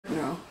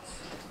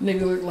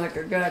Nigga look like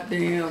a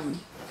goddamn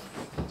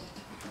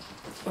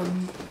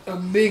a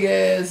big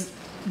ass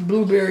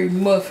blueberry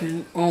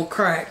muffin on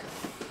crack.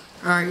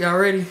 Alright, y'all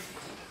ready?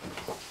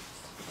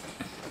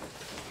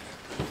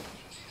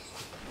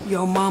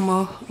 Your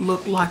mama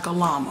look like a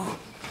llama.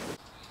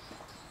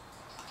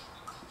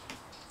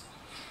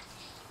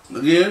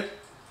 Again?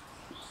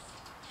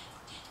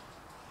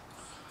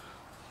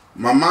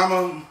 My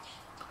mama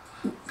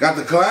got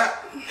the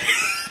clap.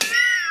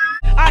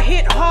 I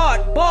hit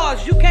hard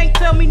bars, you can't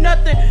tell me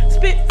nothing.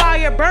 Spit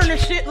fire, burning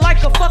shit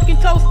like a fucking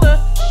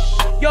toaster.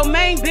 Your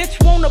main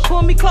bitch wanna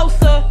pull me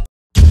closer.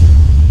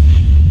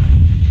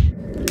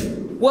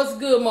 What's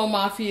good, Mo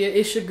Mafia?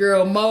 It's your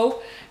girl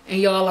Mo, and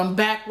y'all, I'm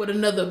back with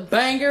another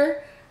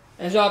banger.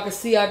 As y'all can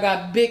see, I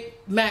got Big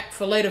Mac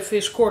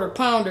filet-o-fish quarter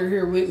pounder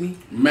here with me.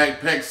 Mac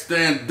Pack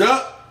stand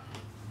up.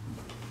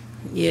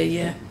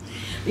 Yeah.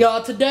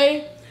 Y'all,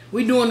 today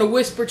we doing the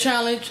whisper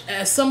challenge.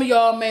 As some of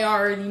y'all may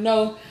already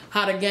know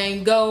how the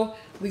game go.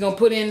 We gonna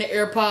put in the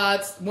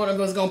AirPods. One of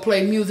us gonna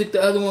play music.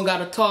 The other one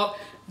gotta talk.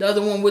 The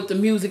other one with the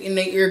music in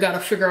their ear gotta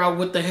figure out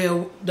what the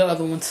hell the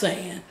other one's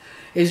saying.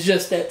 It's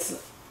just that.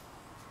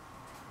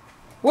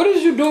 What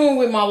is you doing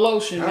with my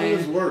lotion, man? How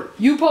does it work?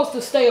 You supposed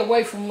to stay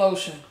away from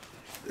lotion.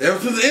 Ever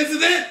since the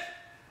incident?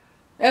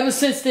 Ever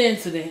since the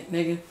incident,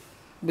 nigga.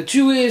 But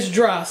you is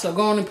dry, so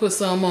go on and put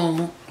some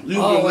on. You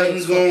gonna let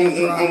me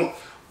go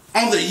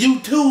on the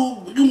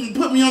YouTube? You gonna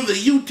put me on the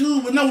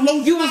YouTube with no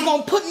lotion? You was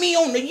gonna put me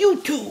on the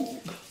YouTube.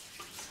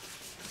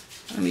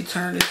 Let me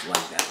turn this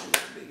light down a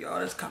little bit, y'all.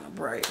 That's kind of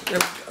bright. There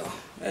we go.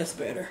 That's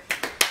better.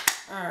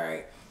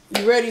 Alright.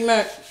 You ready,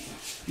 Mac?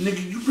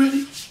 Nigga, you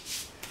ready?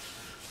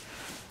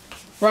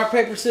 Rock,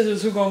 paper,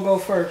 scissors, who gonna go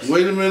first?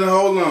 Wait a minute,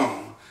 hold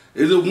on.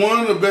 Is it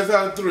one or best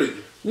out of three?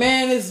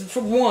 Man, it's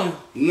for one.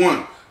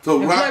 One. So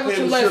And rock,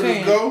 paper,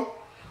 scissors, go?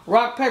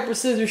 Rock, paper,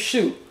 scissors,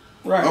 shoot.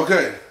 Right.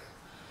 Okay.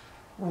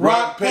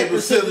 Rock, paper,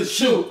 scissors,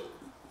 shoot.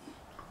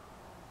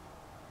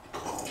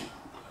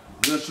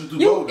 Let's shoot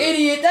You both.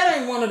 idiot, that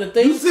ain't one of the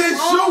things. You said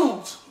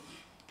shoot.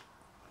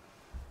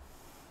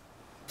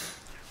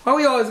 Why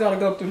we always gotta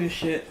go through this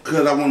shit?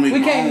 Cause I wanna make We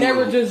my can't own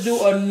never rules. just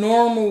do a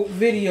normal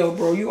video,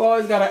 bro. You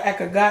always gotta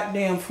act a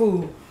goddamn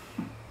fool.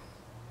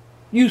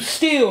 You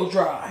still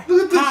dry.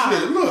 Look at this Hi.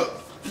 shit, look.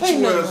 Ain't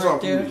Swear nothing it's right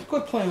off there. me.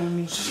 Quit playing with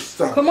me.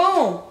 Stop. Come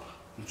on.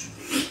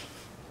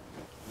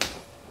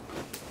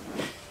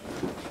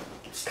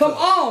 Come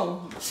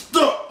on.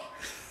 Stop.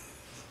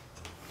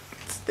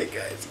 This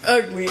nigga is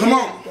ugly. Come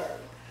on.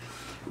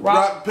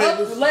 Rock,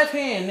 paper, up, left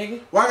hand,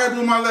 nigga. Why I gotta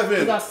do my left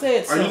hand? Because I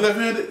said so. Are you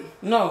left-handed?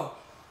 No.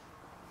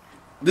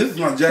 This is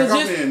my jack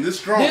off hand. This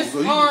strong. This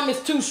so arm is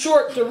too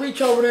short to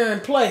reach over there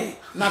and play.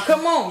 Now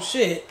come on,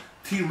 shit.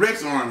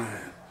 T-Rex arm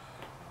hand.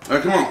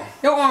 Alright, come on.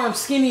 Your arm's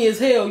skinny as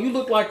hell. You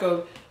look like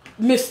a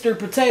Mr.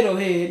 Potato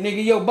Head,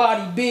 nigga. Your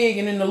body big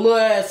and then the little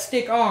ass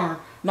stick arm.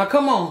 Now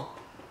come on.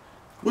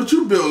 What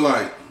you built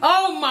like?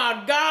 Oh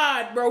my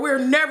God, bro. We're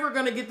never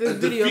gonna get this A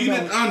video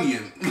defeated done.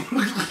 onion.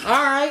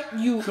 Alright,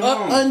 you Come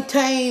on.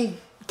 untamed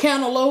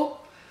cantaloupe.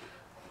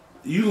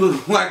 You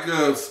look like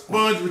a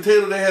sponge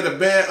potato that had a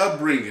bad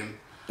upbringing.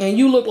 And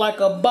you look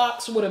like a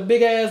box with a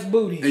big ass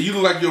booty. And you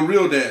look like your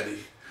real daddy.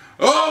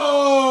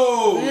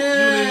 Oh! Yeah. You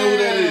didn't know who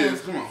that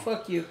is. Come on.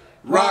 Fuck you.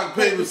 Rock,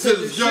 paper,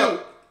 scissors, shoot.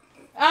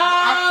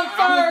 I'm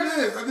I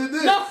first. did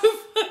this. No,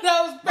 that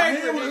was My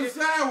paper, hand nigga. was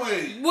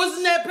sideways.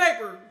 Wasn't that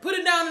paper? Put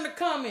it down in the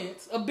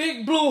comments. A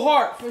big blue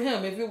heart for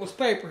him if it was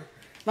paper.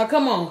 Now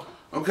come on.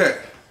 Okay.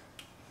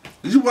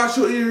 Did you wash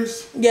your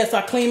ears? Yes,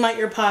 I clean my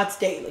ear pods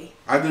daily.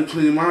 I didn't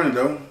clean mine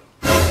though.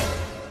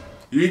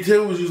 You didn't tell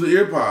me we was using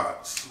ear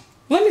pods.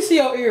 Let me see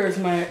your ears,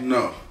 man.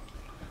 No.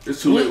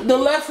 It's too late. The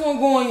left one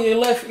going in your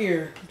left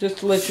ear, just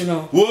to let you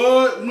know.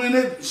 What? When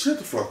it? Shut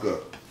the fuck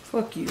up.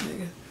 Fuck you,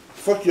 nigga.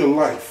 Fuck your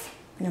life.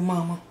 Your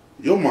mama.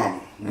 Your mama.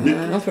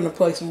 I'm finna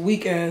play some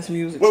weak ass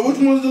music. Well, which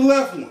one's the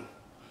left one?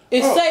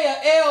 It Oh. say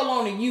a L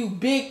on it, you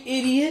big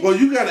idiot. Well,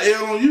 you got an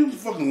L on you, you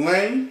fucking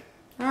lame.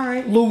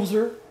 Alright,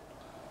 loser.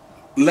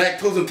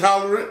 Lactose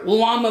intolerant.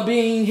 Llama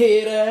bean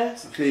head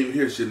ass. I can't even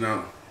hear shit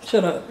now.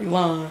 Shut up, you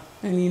lying.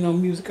 Ain't need no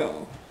music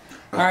on.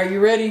 Alright, you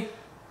ready?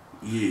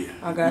 Yeah.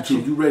 I got too.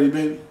 you. You ready,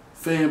 baby?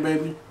 Fan,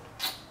 baby?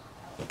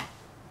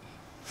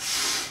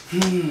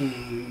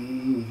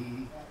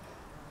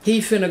 He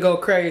finna go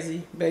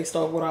crazy based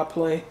off what I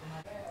play.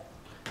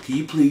 Can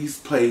you please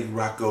play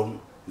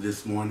Rocco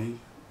This Morning?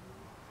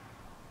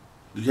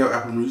 Do you have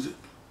Apple Music?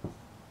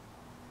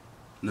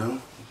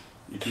 No?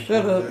 You keep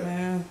Shut playing up, that?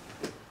 man.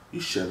 You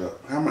shut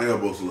up. How my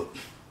elbows look?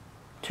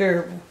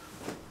 Terrible.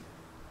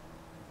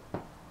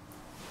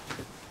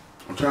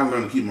 I'm trying to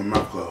learn to keep my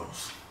mouth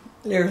closed.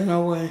 There's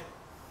no way.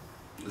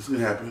 This can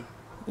happen.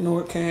 No,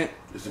 it can't.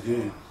 Yes, it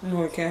can.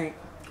 No, it can't.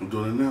 I'm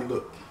doing it now.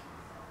 Look.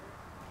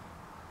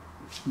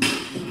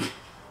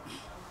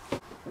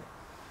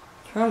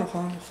 Trying to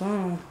find a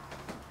song.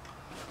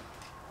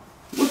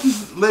 What's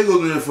this Lego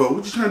there for?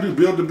 What you trying to do?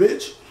 Build a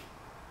bitch?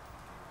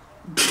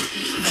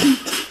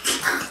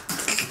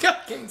 I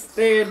can't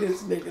stand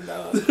this nigga,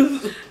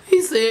 dog.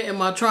 He said,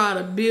 am I trying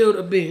to build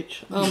a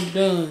bitch? I'm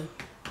done.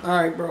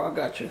 Alright, bro, I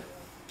got you.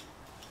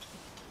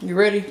 You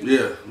ready?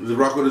 Yeah. Is it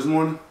Rocco this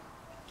morning?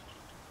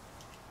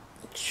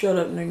 Shut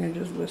up, nigga.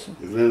 Just listen.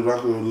 If it ain't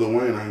Rocco with Lil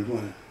Wayne, I ain't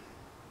playing.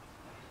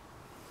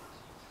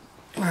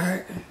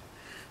 Alright.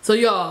 So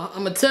y'all,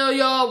 I'm gonna tell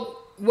y'all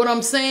what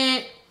I'm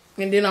saying,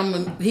 and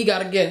then he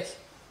gotta guess.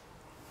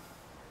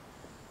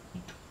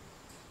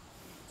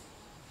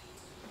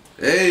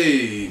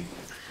 Hey.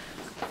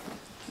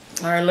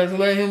 Alright, let's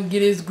let him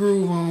get his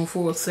groove on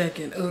for a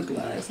second. Ugly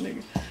ass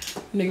nigga.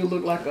 Nigga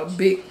look like a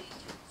big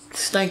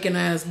stinking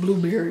ass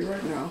blueberry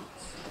right now.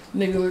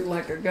 Nigga look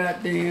like a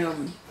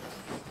goddamn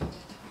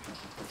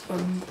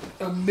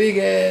a big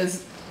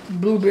ass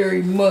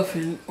blueberry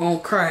muffin on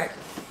crack.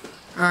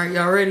 Alright,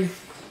 y'all ready?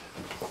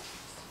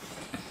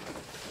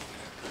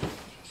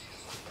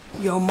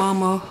 Your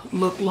mama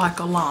look like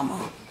a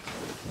llama.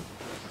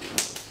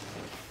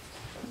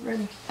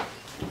 Ready?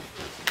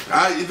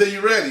 Alright, you think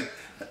you ready?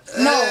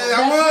 No,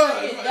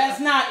 Hey, that's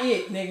not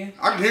it, nigga.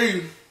 I can hear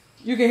you.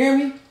 You can hear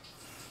me?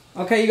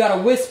 Okay, you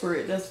gotta whisper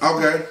it. That's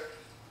Okay.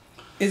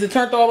 Is it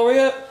turned all the way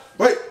up?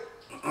 Wait.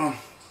 You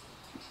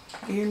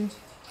hear me?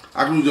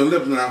 I can use your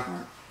lips now.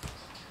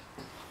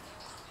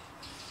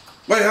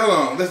 Wait, hold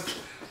on. Let's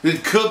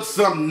cook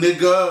something,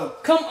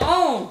 nigga. Come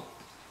on.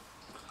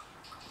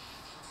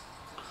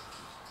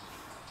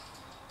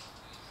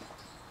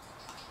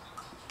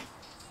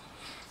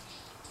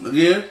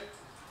 Again.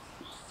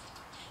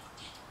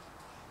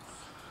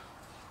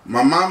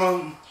 My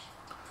mama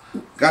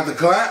got the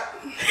clap.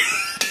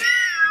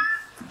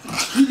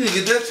 She didn't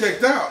get that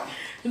checked out.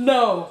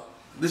 No.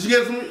 Did she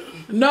get it from me?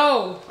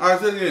 No. Alright,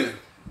 say it again.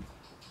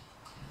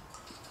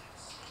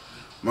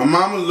 My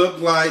mama looked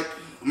like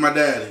my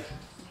daddy.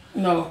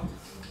 No.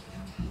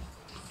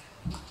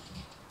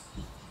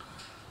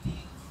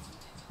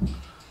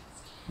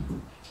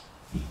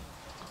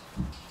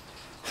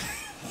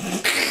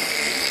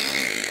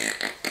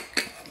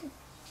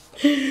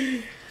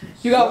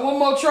 You got one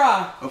more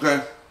try.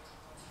 Okay.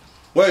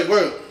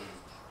 Wait.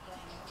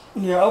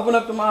 Yeah, open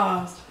up the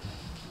eyes.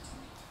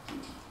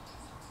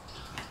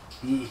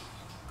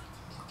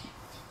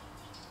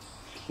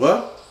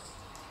 What?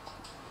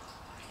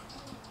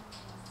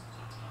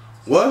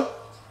 What?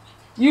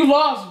 You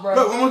lost, bro.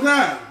 Look, one more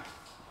time.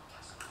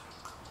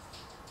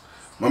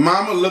 My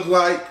mama looked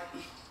like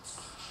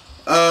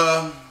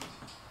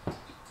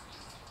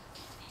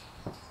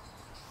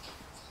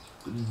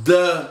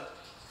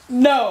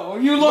No,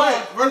 you lost.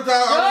 Wait, first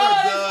time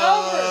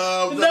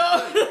I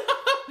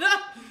No,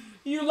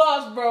 you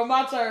lost, bro.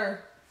 My turn.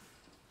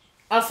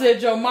 I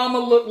said your mama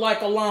looked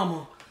like a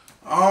llama.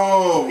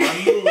 Oh,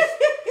 I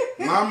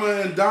knew Mama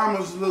and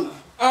Dahmer's look.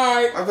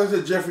 Alright. I thought you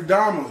said Jeffrey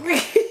Dahmer.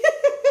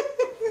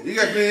 You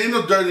got ain't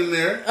no dirt in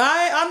there.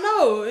 I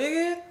know,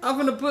 nigga. I'm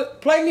gonna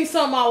play me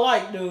something I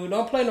like, dude.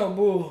 Don't play no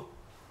bull.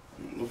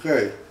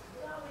 Okay.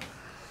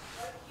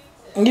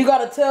 And you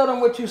gotta tell them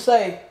what you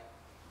say.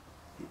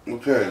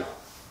 Okay.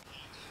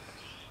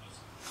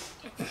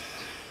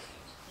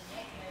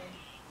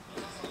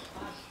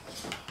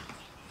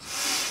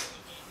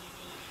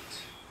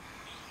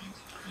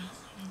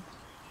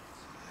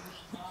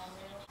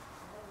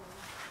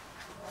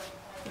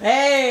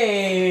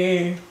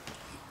 Hey.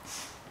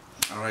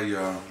 Alright,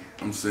 y'all.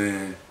 I'm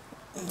saying.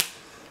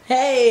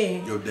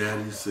 Hey. Your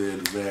daddy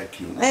said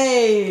vacuum.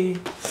 Hey.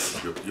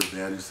 Your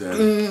daddy said.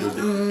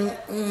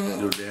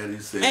 Your daddy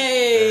said.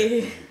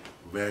 Hey.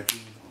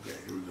 Vacuum. Okay,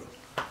 here we go.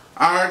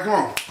 Alright, come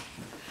on.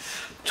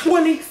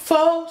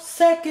 24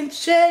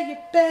 seconds, yeah, you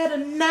better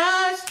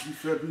nice. You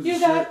fat piece You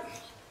of got.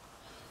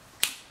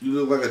 shit. You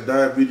look like a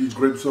diabetes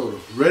grape soda.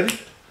 Ready?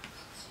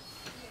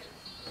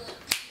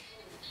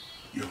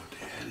 Your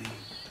daddy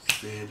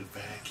said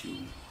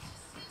vacuum.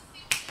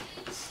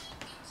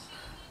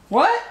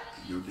 What?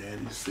 Your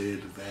daddy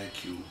said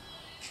vacuum.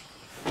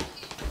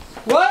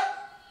 What?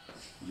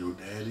 Your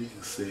daddy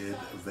said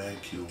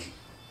vacuum.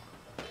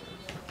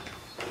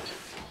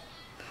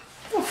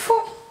 The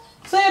fuck?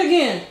 Say it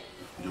again.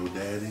 Your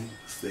daddy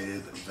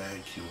said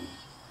vacuum.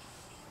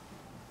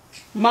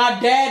 My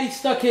daddy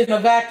stuck his in a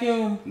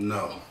vacuum.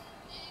 No.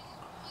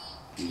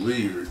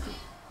 Weird.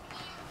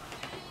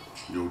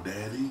 Your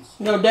daddy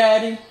No,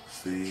 daddy.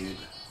 said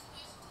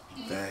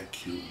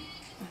vacuum.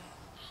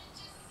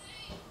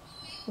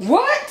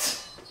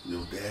 What?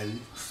 Your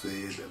daddy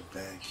said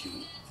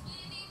vacuum.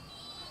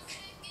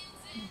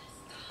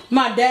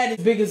 My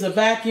daddy's big as a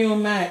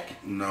vacuum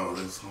Mac. No,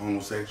 that's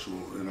homosexual,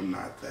 and I'm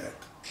not that.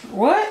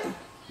 What?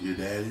 Your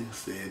daddy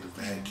said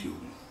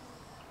vacuum.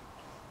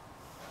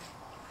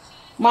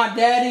 My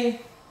daddy.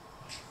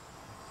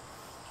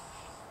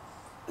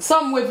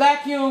 Something with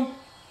vacuum.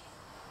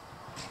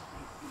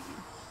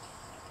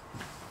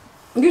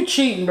 You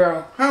cheating,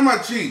 bro. How am I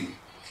cheating?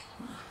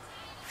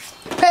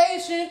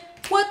 Patient.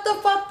 What the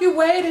fuck you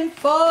waiting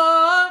for?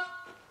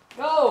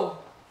 Go.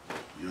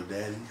 Your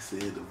daddy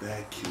said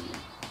vacuum.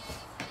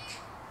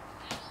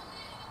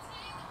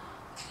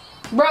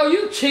 Bro,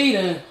 you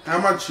cheating. How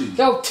am I cheating?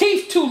 Your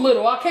teeth too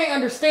little. I can't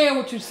understand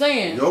what you're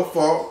saying. Your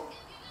fault.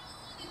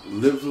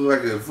 Lips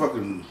look like a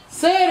fucking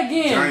Say it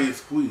again. giant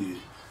squid.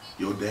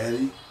 Your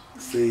daddy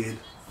said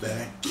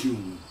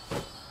vacuum.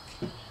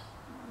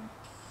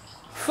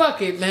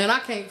 Fuck it, man. I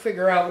can't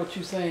figure out what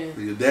you saying.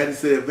 Your daddy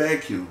said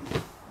vacuum.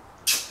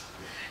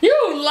 You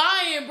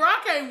lying, bro.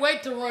 I can't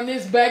wait to run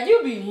this back.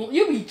 You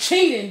be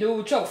cheating, dude,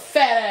 with your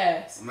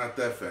fat ass. I'm not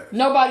that fat.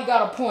 Nobody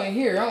got a point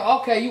here.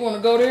 Okay, you want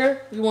to go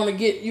there? You want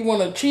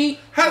to cheat?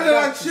 How did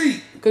I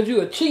cheat? Because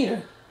you a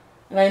cheater.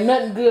 And ain't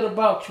nothing good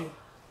about you.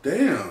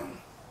 Damn.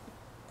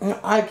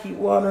 I keep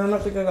watering. I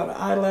think I got an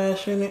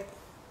eyelash in it.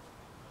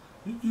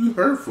 You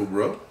hurtful,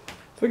 bro.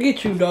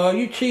 Forget you, dog.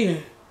 You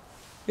cheating.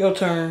 Your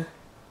turn.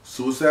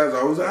 Suicide's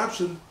always an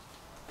option.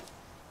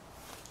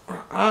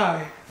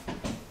 Aye.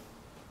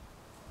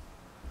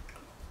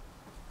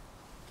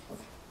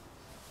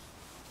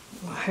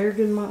 My hair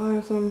getting my eye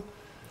or something.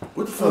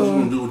 What the fuck you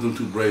gonna do with them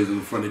two braids in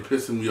the front? They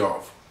pissing me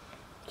off.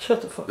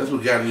 Shut the fuck up. That's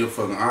what got in your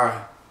fucking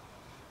eye.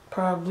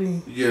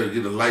 Probably. You gotta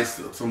get the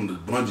lights up, some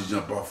of the bungee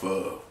jump off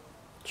of.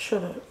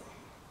 Shut up.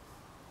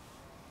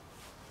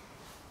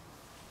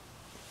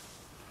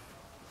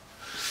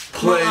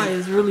 Play. My eye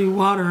is really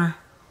watering.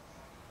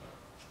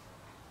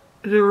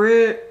 Is it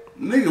red?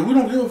 Nigga, we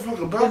don't give a fuck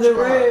about Is it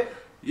your red? eye.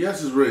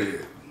 Yes, it's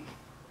red.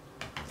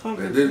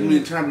 There's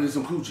me time to get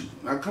some coochie.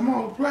 Now come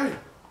on, play.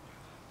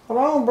 Hold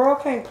on, bro.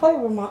 I can't play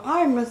with my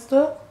eye messed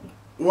up.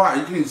 Why?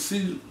 You can't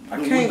see I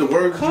can't the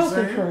words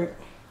concentrate.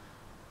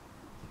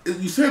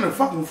 You saying a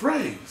fucking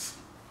phrase.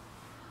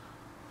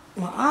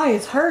 My eye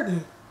is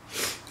hurting.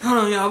 Hold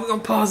on, y'all. We're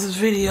gonna pause this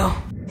video.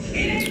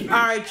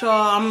 Alright,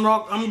 y'all. I'm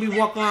gonna be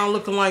walking around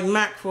looking like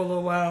Mac for a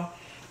little while.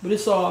 But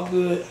it's all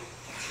good.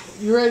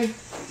 You ready?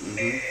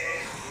 Mm-hmm.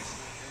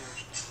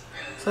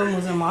 Something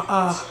was in my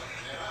eye.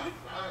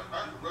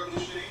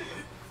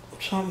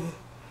 Something.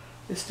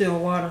 It's still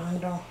watering,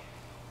 though.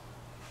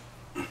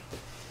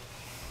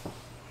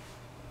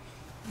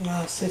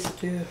 Not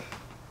sensitive.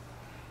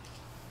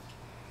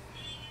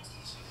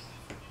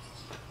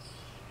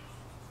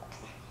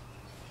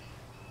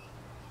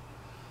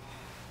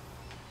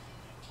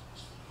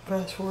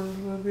 Fast forward a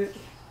little bit.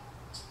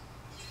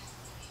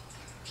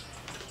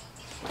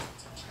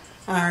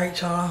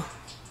 Alright, y'all.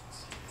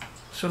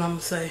 That's what I'm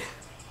gonna say.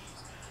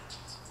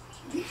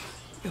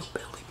 Your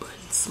belly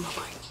button smell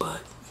like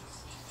butt.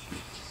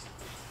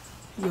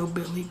 Your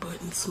belly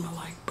button smell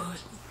like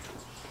butt.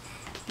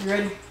 You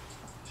ready?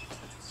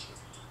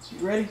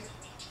 You ready?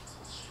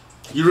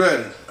 You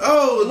ready?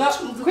 Oh,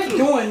 no, quit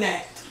doing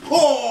that.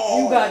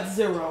 Oh, you got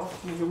 0.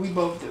 Nigga, we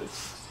both do.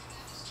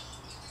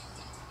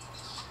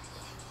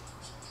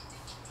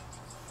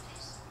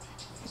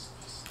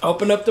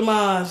 Open up the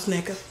eyes,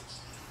 nigga.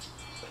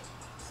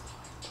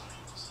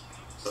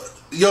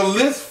 Your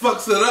list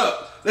fucks it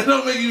up. That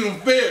don't make it even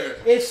fair.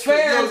 It's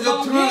fair.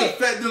 Your tongue is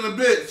fat than a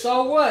bitch.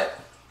 So what?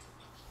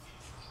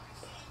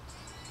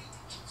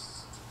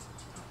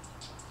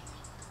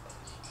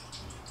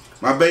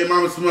 My baby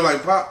mama smell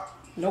like pop?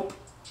 Nope.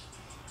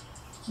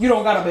 You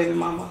don't got a baby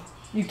mama.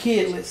 You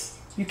kidless.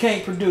 You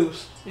can't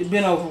produce. It's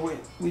been over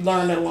with. We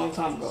learned that a long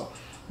time ago.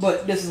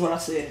 But this is what I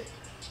said.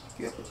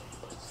 Yep.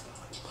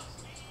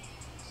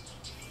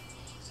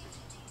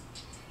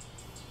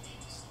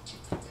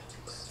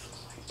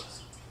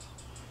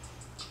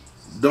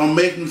 Don't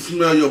make me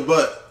smell your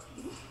butt.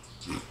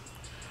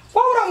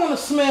 Why would I want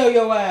to smell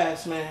your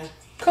ass, man?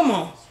 Come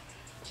on.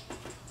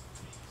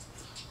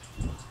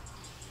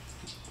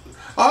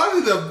 Oh, I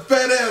need a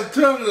fat ass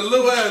tongue and a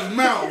little ass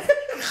mouth.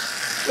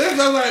 It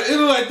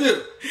look like this.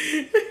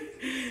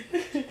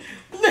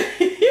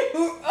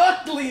 You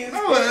ugly as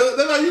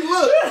That's how you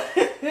look.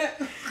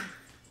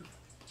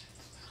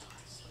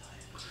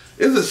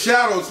 It's a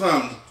shadow or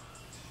something.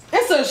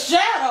 It's a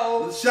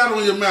shadow? It's a shadow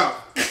in your mouth.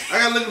 I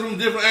gotta look at it from a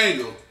different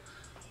angle.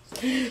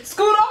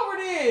 Scoot over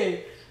there.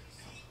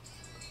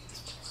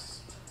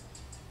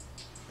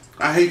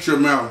 I hate your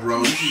mouth, bro.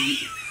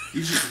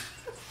 You should.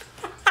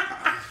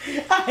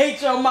 I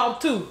hate your mouth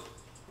too.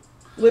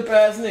 Lip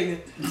ass nigga.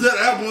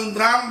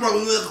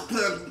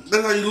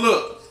 That's how you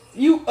look.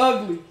 You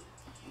ugly.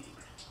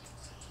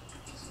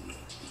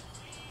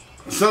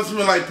 Some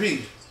smell like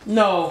pee.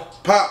 No.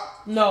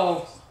 Pop.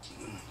 No.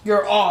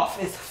 You're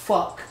off as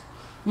fuck.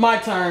 My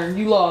turn.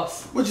 You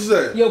lost. What you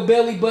say? Your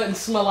belly button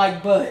smell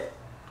like butt.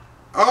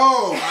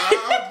 Oh, I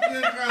was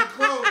getting kind of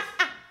close.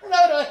 No,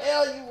 the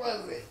hell you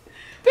wasn't.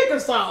 Pick a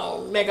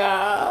song,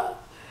 nigga.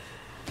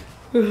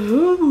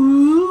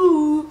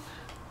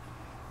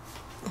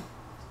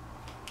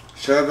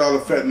 Shout out to all the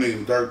fat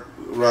niggas, Dark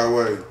Rod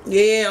Wave.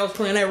 Yeah, I was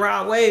playing that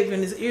Rod Wave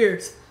in his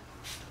ears.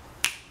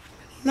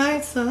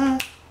 Nice, son.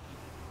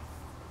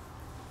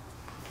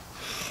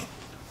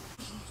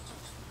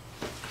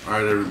 All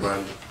right,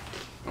 everybody.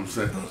 I'm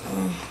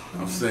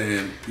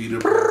saying Peter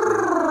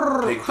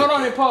Piper. Hold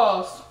on and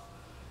pause.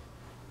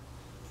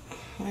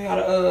 I got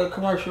a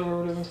commercial or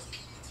whatever.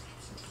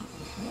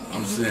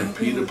 I'm saying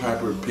Peter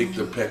Piper picked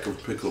a peck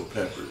of pickled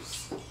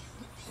peppers.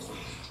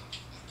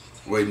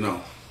 Wait,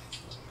 no.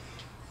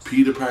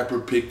 Peter Piper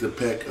picked a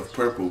peck of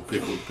purple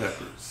pickled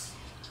peppers.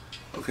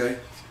 Okay?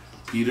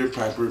 Peter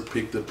Piper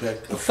picked a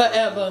peck of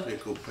purple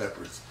pickled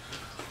peppers.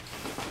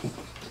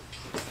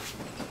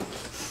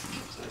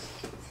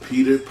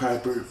 Peter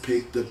Piper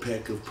picked a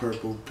peck of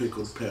purple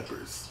pickled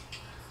peppers.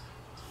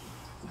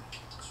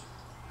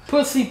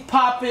 pussy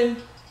popping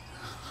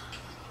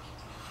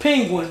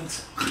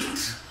penguins.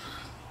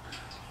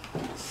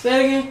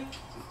 Say it again.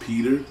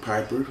 Peter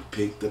Piper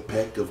picked a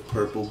peck of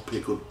purple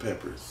pickled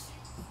peppers.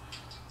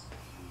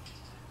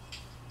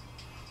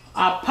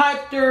 I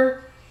piped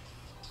her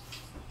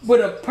with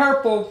a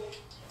purple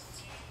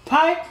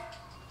pipe.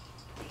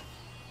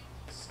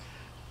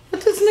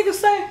 What this nigga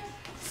say?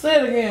 Say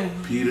it again.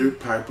 Peter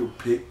Piper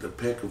picked a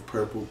peck of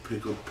purple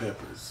pickled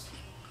peppers.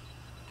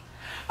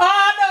 Oh,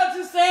 I know what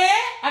you're saying.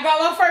 I got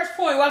my first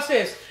point. Watch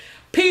this.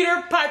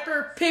 Peter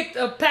Piper picked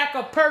a pack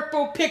of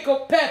purple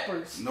pickled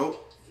peppers.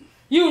 Nope.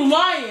 You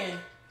lying.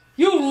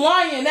 You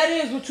lying. That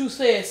is what you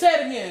said. Say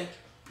it again.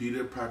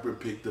 Peter Piper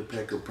picked a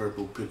peck of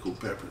purple pickled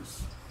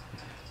peppers.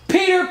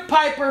 Peter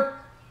Piper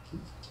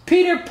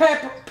picked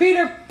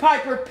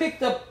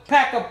a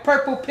pack of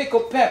purple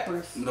pickled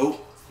peppers.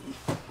 Nope.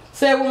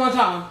 Say it one more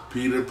time.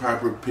 Peter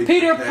Piper picked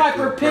Peter a peck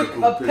Piper of picked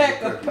a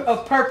pack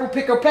of purple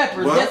pickled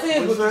peppers. What? That is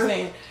What'd what you you're say?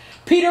 saying.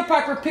 Peter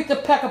Piper picked a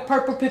pack of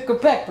purple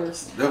pickled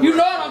peppers. That's You what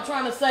know I what I'm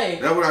trying to say.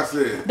 That's what I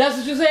said. That's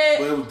what you said?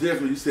 But it was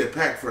different. You said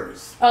pack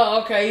first.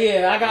 Oh, okay,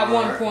 yeah. I got All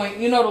one right. point.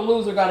 You know the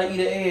loser got to eat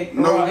an egg.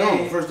 No, raw no.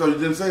 egg. First off, you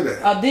didn't say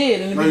that. I did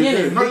in the No, you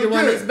beginning. didn't. No, you Nigga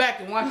run didn't. his back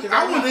and watch it.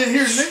 I wasn't in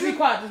here, Shh, nigga. Be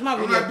quiet. This is my I'm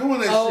video. not doing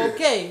that shit.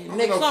 Okay, I'm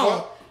next no song.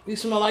 fuck. You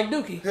smell like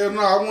Dookie. Hell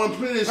no, I want to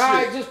play this All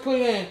right, shit. just put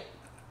it in.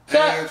 Ass,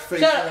 Shut up, face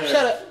shut up, ass.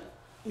 shut up.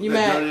 You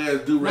that mad? dirty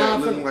ass do-rag Nah,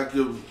 I'm looking finna- like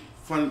you're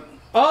funny.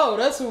 Oh,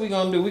 that's what we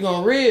gonna do. We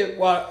gonna rib.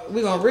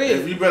 We gonna rib.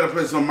 If you better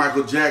play some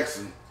Michael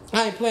Jackson.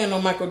 I ain't playing no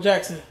Michael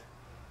Jackson.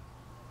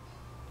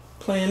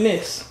 Playing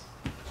this.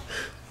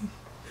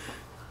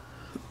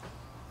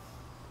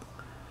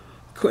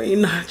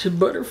 Queen Notch of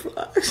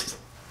Butterflies.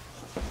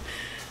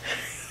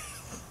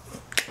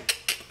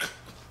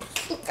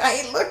 I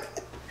ain't looking.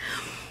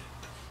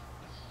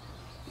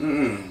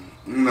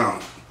 No.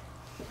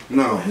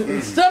 No.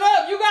 Shut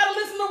up. You gotta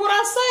listen to what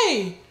I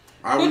say.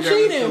 I Quit would gotta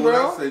listen cheating, to what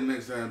bro. I say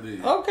next time,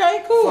 then.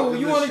 Okay, cool. Fuck is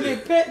You this wanna shit?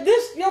 get pet?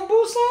 This your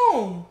boo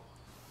song.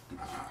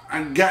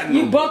 I got no.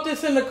 You bumped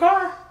this in the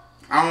car?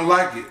 I don't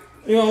like it.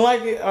 You don't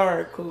like it?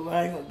 Alright, cool.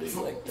 I ain't gonna do it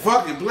like that.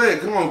 Fuck it, play it.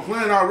 Come on,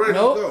 play it already.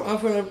 Nope, Let's go. I'm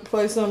finna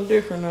play something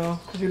different now,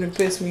 cause you done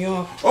pissed me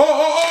off.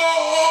 Oh!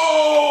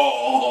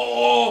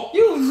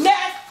 You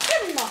nasty!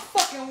 Give me my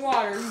fucking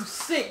water, you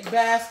sick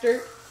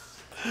bastard!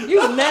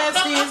 You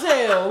nasty as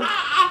hell!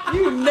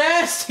 You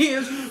nasty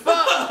as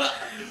fuck!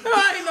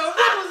 I ain't know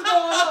what was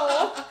going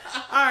on.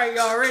 All right,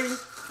 y'all ready?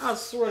 I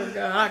swear to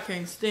God, I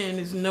can't stand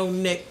this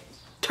no-neck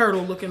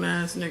turtle-looking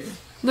ass nigga.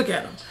 Look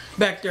at him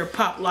back there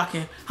pop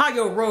locking. How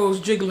your rose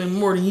jiggling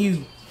more than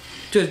you?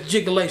 Just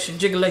jigglation,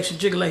 jigglation,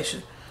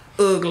 jigglation.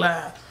 Ugly.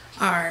 All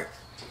right,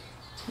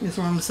 that's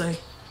what I'm gonna say.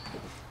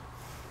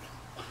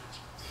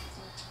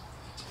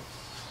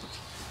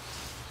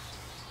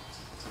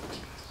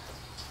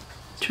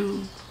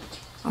 True.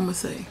 I'm gonna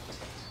say.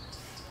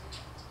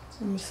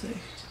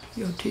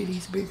 Your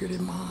titty's bigger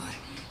than mine.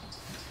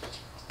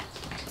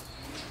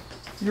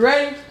 You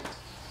ready?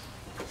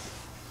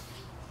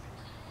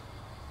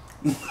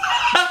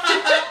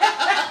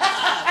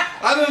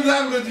 I know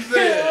exactly what you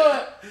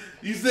said.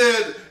 You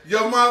said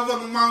your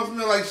motherfucking mouth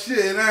smell like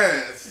shit and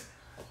ass.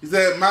 You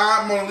said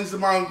my Mona Lisa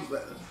mouth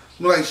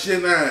smell like shit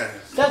and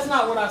ass. That's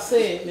not what I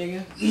said,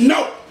 nigga.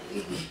 No.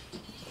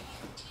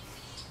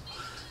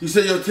 You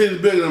said your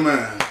titty's bigger than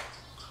mine.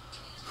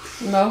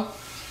 No.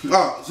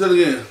 Oh, say it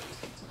again.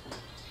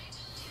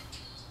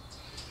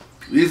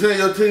 You said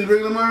your titty's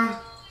bigger than mine?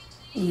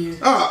 Yeah.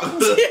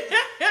 Oh.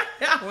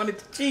 I wanted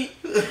to cheat.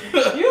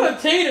 You a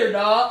cheater,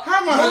 dog.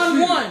 How am I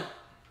a cheater?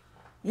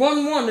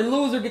 1-1. The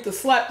loser get to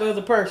slap the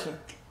other person.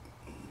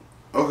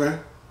 Okay.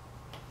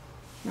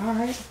 All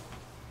right.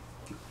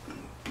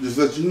 Just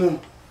let you know.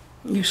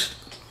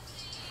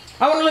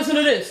 I want to listen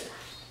to this.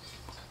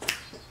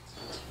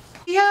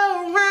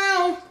 Yo,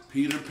 round.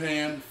 Peter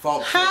Pan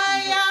fought. Hey,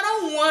 I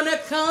don't want to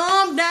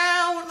come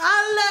down. I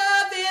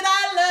love it.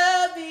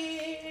 I love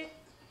it.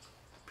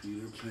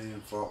 Peter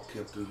Pan fought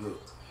Captain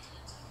Hook.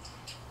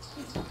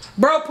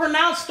 Bro,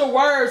 pronounce the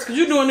words, because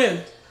you doing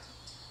this.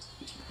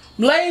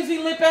 Lazy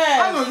lip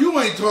ass. I know you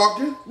ain't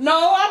talking.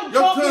 No, I'm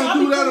Your talking. tongue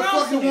do that the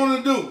fuck you it. want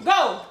to do.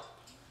 Go.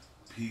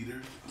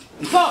 Peter.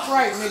 Talk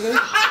right,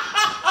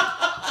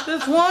 nigga.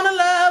 Just want to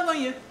love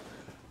on you.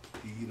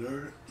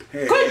 Peter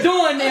Pan. Quit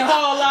doing that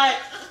whole like.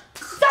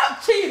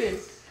 Stop cheating.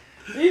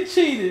 You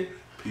cheated.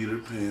 Peter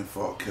Pan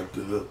fought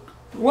Captain Hook.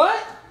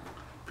 What?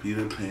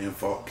 Peter Pan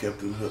fought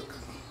Captain Hook.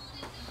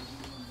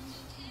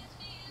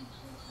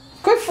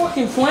 Quit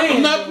fucking playing.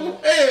 I'm not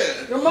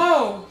prepared. Come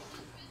on.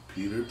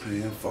 Peter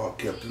Pan fought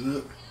Captain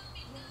Hook.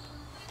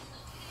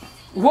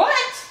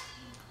 What?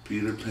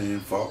 Peter Pan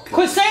fought Captain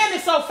Quit saying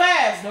it so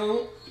fast,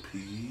 dude.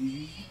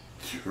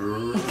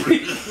 Peter.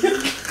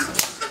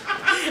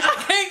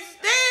 I can't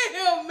stand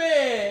him,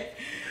 man.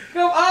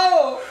 Come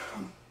on.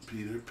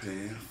 Peter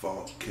Pan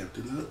fought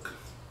Captain Hook.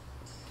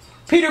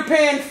 Peter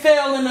Pan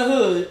fell in the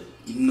hood.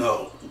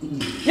 No.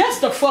 Yes,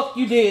 the fuck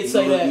you did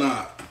say No, that. it's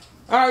not.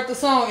 All right, the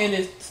song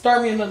ended.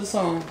 Start me another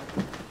song.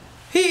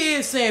 He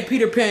is saying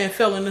Peter Pan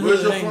fell in the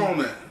Where's hood. your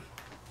phone at?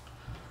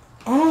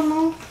 I don't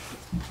know.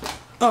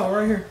 Oh,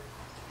 right here.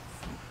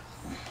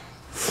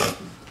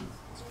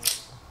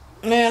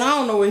 Man, I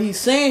don't know what he's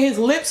saying. His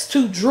lips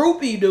too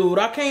droopy, dude.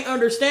 I can't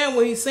understand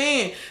what he's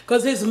saying.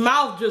 Because his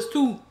mouth just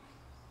too...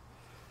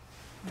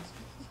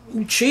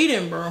 You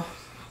cheating, bro.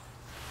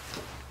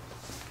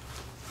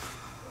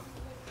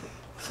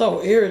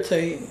 So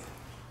irritating.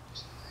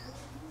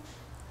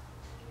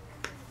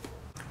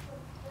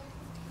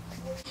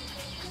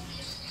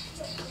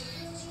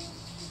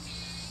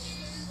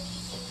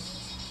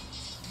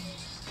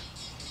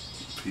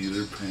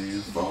 Peter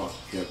Pan fought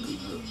Captain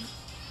Hook.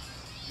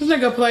 This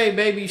nigga played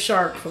Baby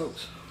Shark,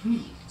 folks.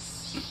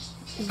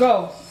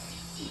 Go.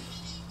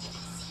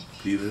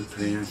 Peter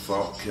Pan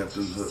fought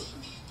Captain Hook.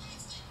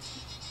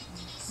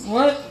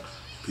 What?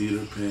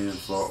 Peter Pan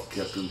fought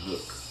Captain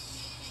Hook.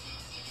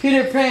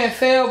 Peter Pan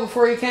fell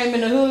before he came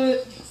in the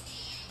hood.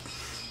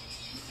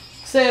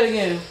 Say it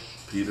again.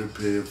 Peter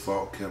Pan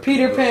fought Captain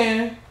Peter Hook.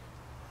 Pan.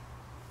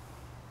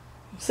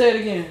 Say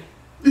it again.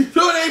 You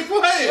know it ain't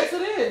playing. Yes,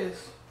 it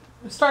is.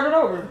 Start it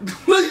over.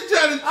 Look, you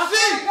trying to I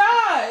swear to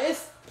God,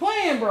 it's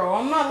playing, bro.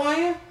 I'm not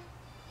lying.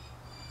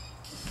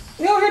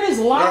 You don't hear this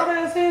loud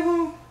ass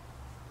headphone?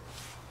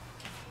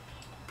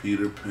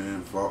 Peter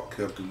Pan fought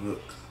Captain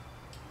Hook.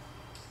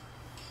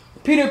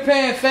 Peter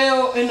Pan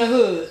fell in the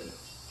hood.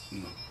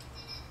 No.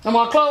 Am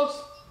I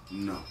close?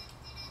 No.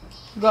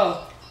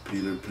 Go.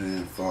 Peter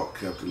Pan fought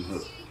Captain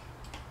Hook.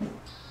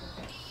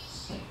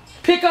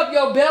 Pick up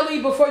your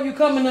belly before you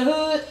come in the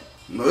hood.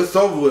 No, it's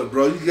over with,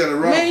 bro. You got it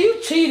wrong. Man,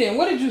 you cheating.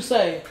 What did you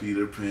say?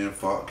 Peter Pan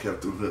fought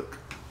Captain Hook.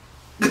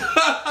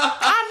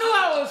 I knew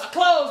I was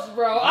close,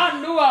 bro.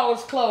 I knew I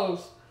was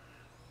close.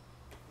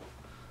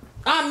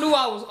 I knew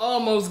I was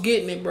almost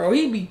getting it, bro.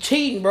 He be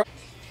cheating, bro.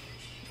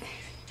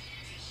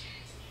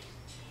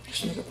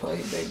 This nigga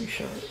played Baby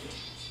Shark.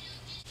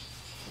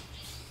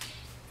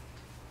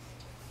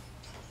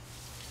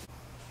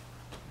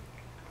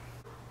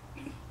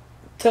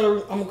 Tell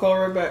her I'm gonna call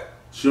her right back.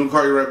 She gonna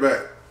call you right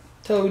back.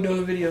 Tell her we're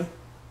doing a video.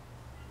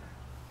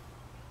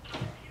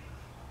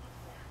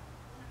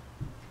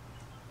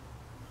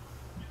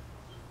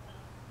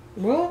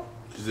 What?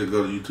 She said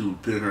go to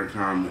YouTube, pin her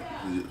comment,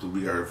 so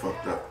we got her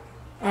fucked up.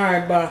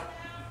 Alright, bye.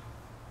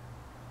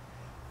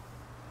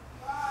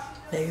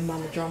 Baby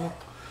mama drama.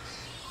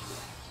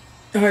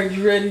 Alright,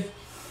 you ready?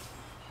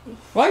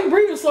 Why you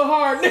breathing so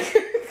hard,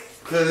 nigga?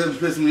 Cause it was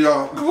pissing me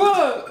off.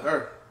 What?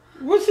 Her.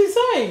 What'd she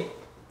say?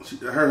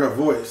 I heard her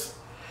voice.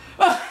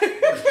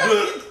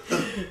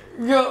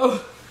 Go.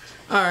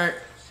 Alright.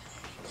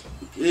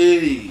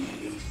 Hey.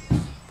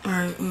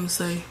 Alright, I'm gonna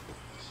say.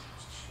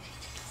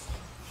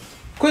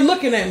 Quit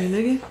looking at me,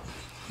 nigga.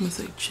 I'm gonna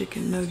say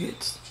chicken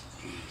nuggets.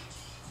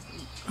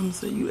 I'm gonna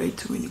say you ate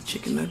too many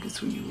chicken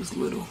nuggets when you was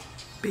little.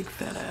 Big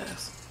fat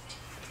ass.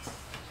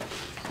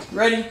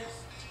 Ready?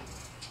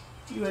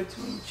 You ate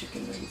too many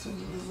chicken nuggets when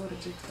you was little.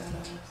 Big fat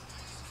ass.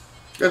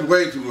 That's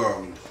way too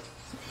long.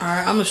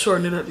 Alright, I'm gonna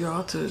shorten it up,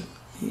 y'all, to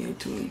he ate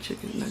too many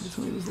chicken nuggets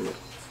when he was little.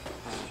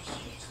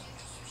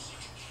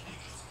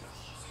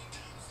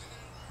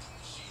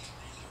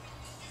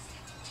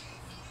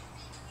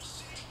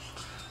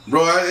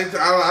 Bro,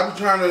 I'm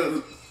trying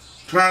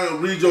to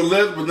read your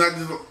lips, but not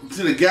just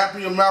see the gap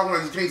in your mouth, and I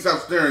just can't stop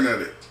staring at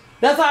it.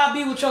 That's how I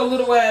be with your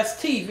little ass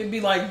teeth. It'd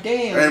be like,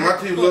 damn. Hey, my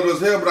teeth little as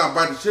hell, but I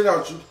bite the shit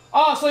out you.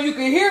 Oh, so you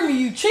can hear me,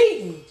 you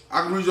cheating.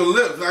 I can read your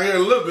lips, I hear a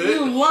little bit.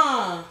 You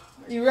lying.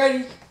 You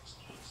ready?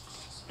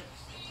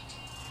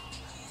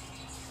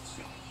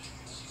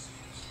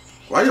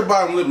 Why your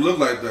bottom lip look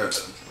like that?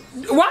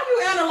 Why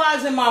you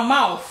analyzing my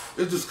mouth?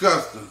 It's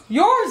disgusting.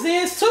 Yours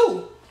is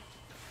too.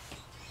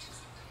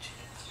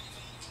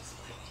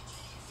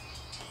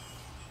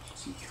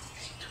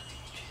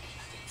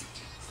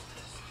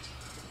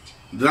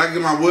 Did I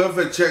get my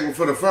welfare check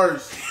for the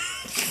first?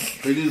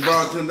 They need to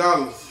borrow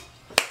 $10.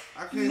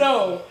 I can't.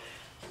 No.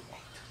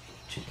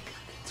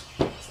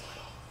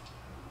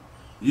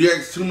 You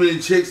asked too many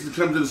chicks to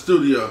come to the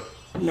studio.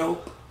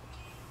 Nope.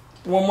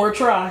 One more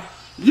try.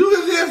 You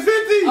just hit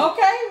 50.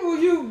 Okay, well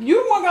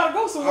you one gotta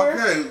go somewhere.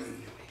 Okay.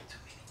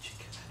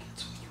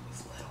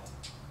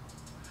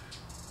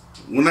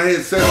 When I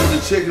had sex with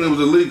the chicken, it was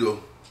illegal.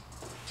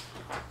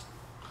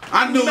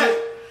 I knew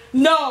it.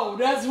 No,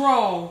 that's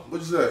wrong.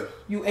 What'd you say?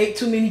 You ate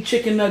too many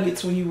chicken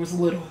nuggets when you was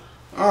little.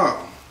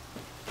 Oh.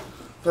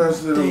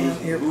 That's it. Damn,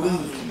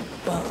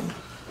 earbud. Bum.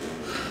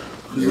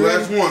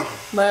 Last one.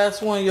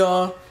 Last one,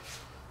 y'all.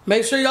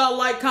 Make sure y'all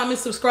like, comment,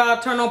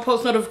 subscribe, turn on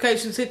post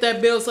notifications, hit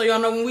that bell so y'all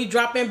know when we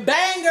dropping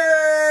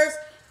bangers.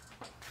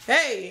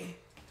 Hey.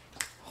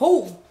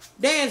 Who?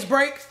 Dance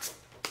break.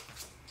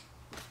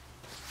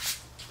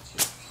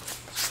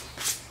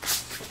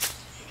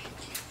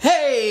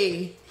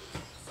 Hey.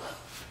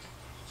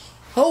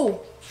 Who?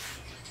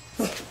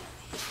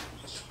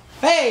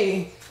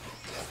 Hey.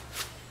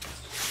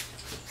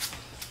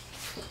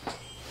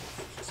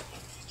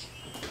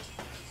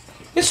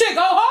 This shit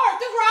go hard.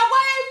 This right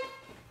way.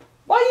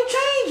 Why you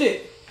change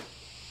it?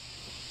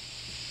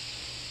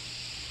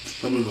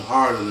 Something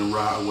harder than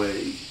Rod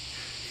Wave.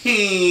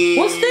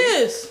 What's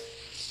this?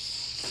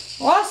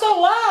 Why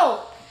so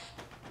loud?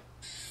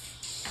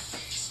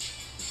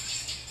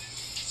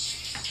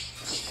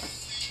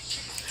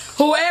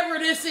 Whoever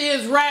this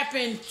is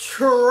rapping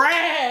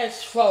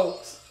trash,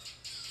 folks.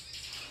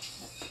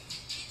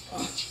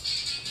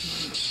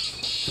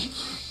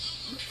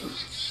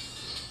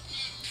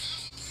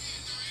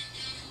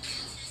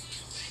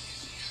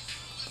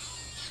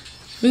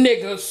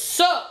 Niggas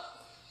suck.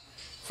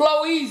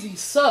 Flow Easy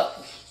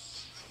suck.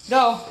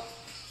 Go.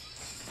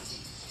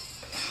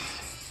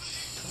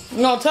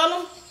 You gonna tell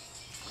them?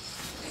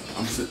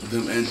 I'm saying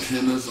them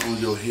antennas on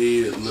your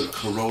head look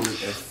corroded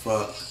as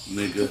fuck,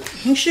 nigga.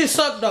 This shit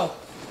suck though.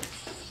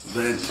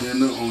 The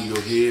antenna on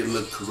your head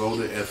look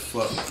corroded as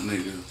fuck,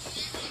 nigga.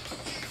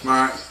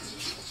 Alright.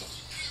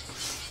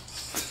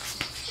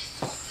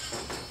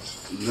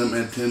 Them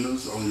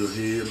antennas on your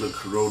head look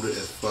corroded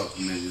as fuck,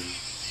 nigga.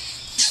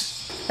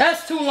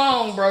 That's too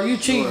long, bro. You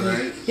cheating.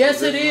 Right.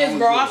 Yes, it is,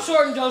 bro. I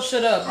shortened your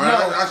shit up. No.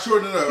 I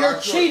shortened it up. You're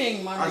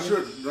cheating, my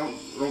nigga.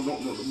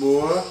 Don't,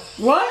 boy.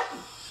 What?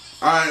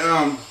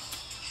 Alright,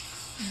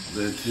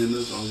 the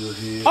antennas on your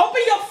head.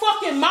 Open your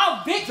fucking mouth,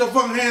 bitch. Get your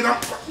fucking hand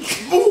up.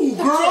 Ooh,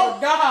 girl. Oh,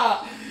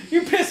 God.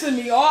 You pissing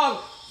me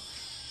off.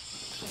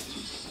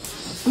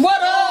 What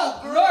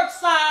up? North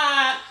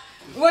side.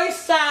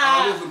 West side.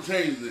 I wasn't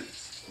changing it.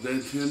 The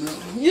antenna.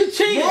 You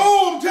cheating.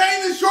 No, I'm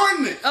changing it,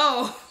 shortening it.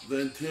 Oh.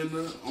 The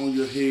antenna on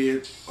your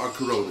head are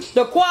corroded.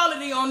 The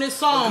quality on this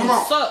song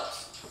sucks.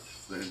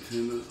 The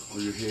antennas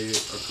on your head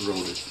are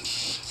corroded.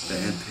 The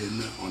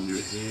antenna on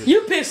your head.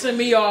 You pissing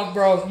me off,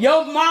 bro.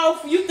 Your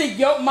mouth, you think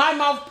my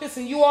mouth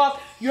pissing you off?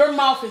 Your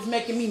mouth is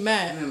making me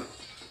mad.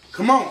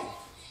 Come on.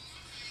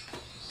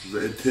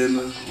 The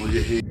antenna on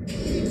your head.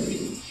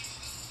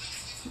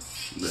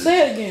 Say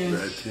it again.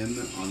 The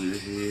antenna on your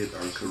head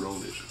are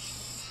corroded.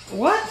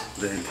 What?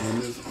 The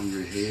antennas on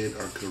your head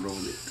are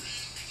corroded.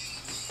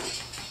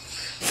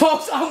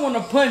 Folks, I want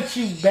to punch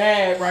you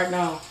bad right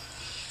now.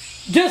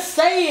 Just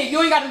say it.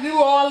 You ain't got to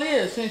do all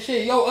this and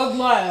shit. Yo,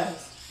 ugly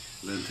eyes.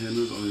 The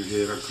antennas on your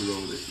head are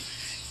corroded.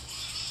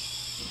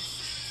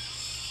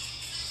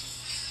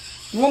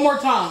 One more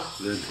time.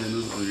 The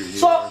antennas on your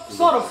head are corroded.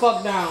 Slow the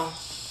fuck down.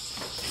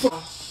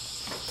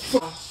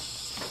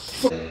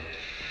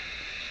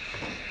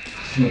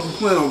 Don't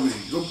play on me.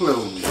 Don't play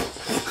on me.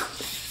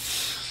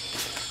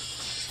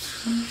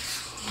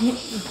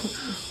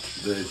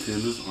 The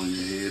antennas on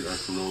your head are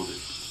corroded.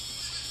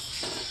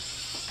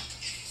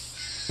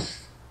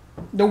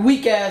 The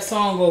weak ass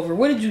song over.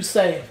 What did you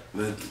say?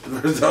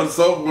 That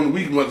song on the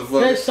weak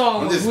motherfucker. That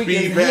song was weak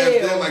as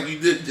hell. There like you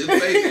did just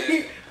say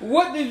that.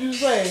 What did you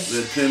say?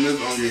 The antennas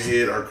on your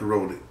head are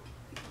corroded.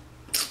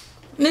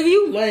 Nigga,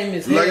 you lame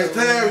as hell. Like it's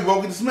time, we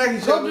both get to smack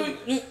each other.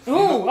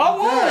 Who? I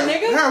won,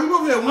 nigga. Yeah, we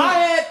both had one. I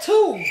had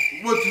two.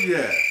 What you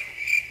had?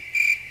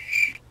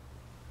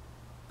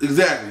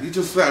 Exactly. Get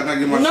your slap, not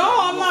get my No, slap.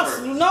 I'm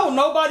not. No,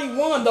 nobody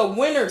won. The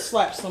winner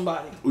slapped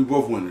somebody. We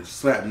both winners.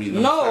 Slap me.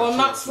 No, I'm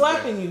not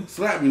slapping you.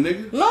 Slap me,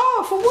 nigga.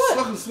 No, for what?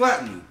 Fucking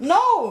slap me.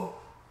 No.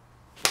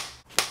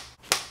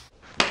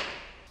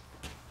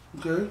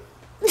 Okay.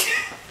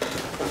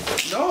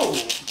 No.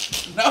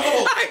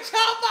 No.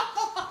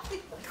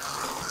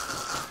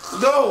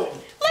 No.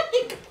 Let me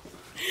go.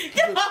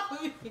 Get off of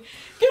me.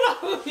 Get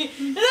off of me.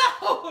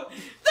 No.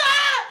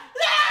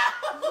 No.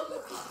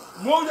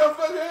 Move your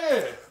fucking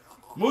hand.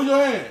 Move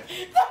your hand.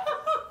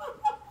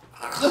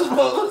 I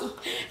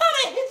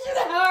didn't hit you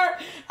that hard.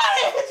 I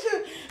didn't hit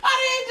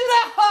you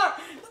that hard.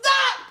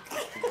 Stop.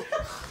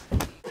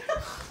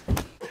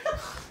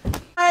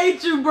 I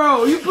hate you,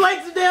 bro. You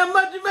played so damn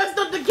much, you messed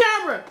up the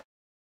camera.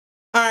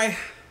 Alright.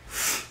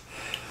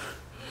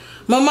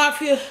 My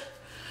Mafiaa,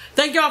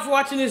 thank y'all for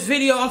watching this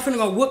video. I'm finna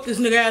go whoop this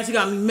nigga ass. He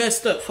got me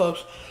messed up,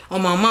 folks. On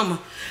my mama.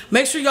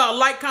 Make sure y'all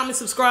like, comment,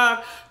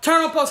 subscribe.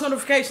 Turn on post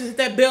notifications. Hit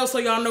that bell so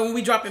y'all know when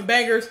we dropping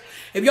bangers.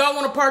 If y'all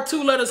want a part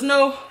 2, let us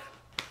know.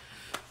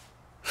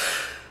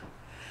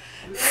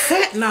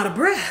 Fat, not a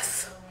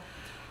breath.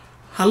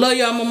 I love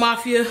y'all, my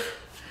Mafiaa.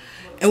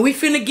 And we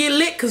finna get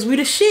lit because we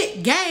the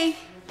shit, gang.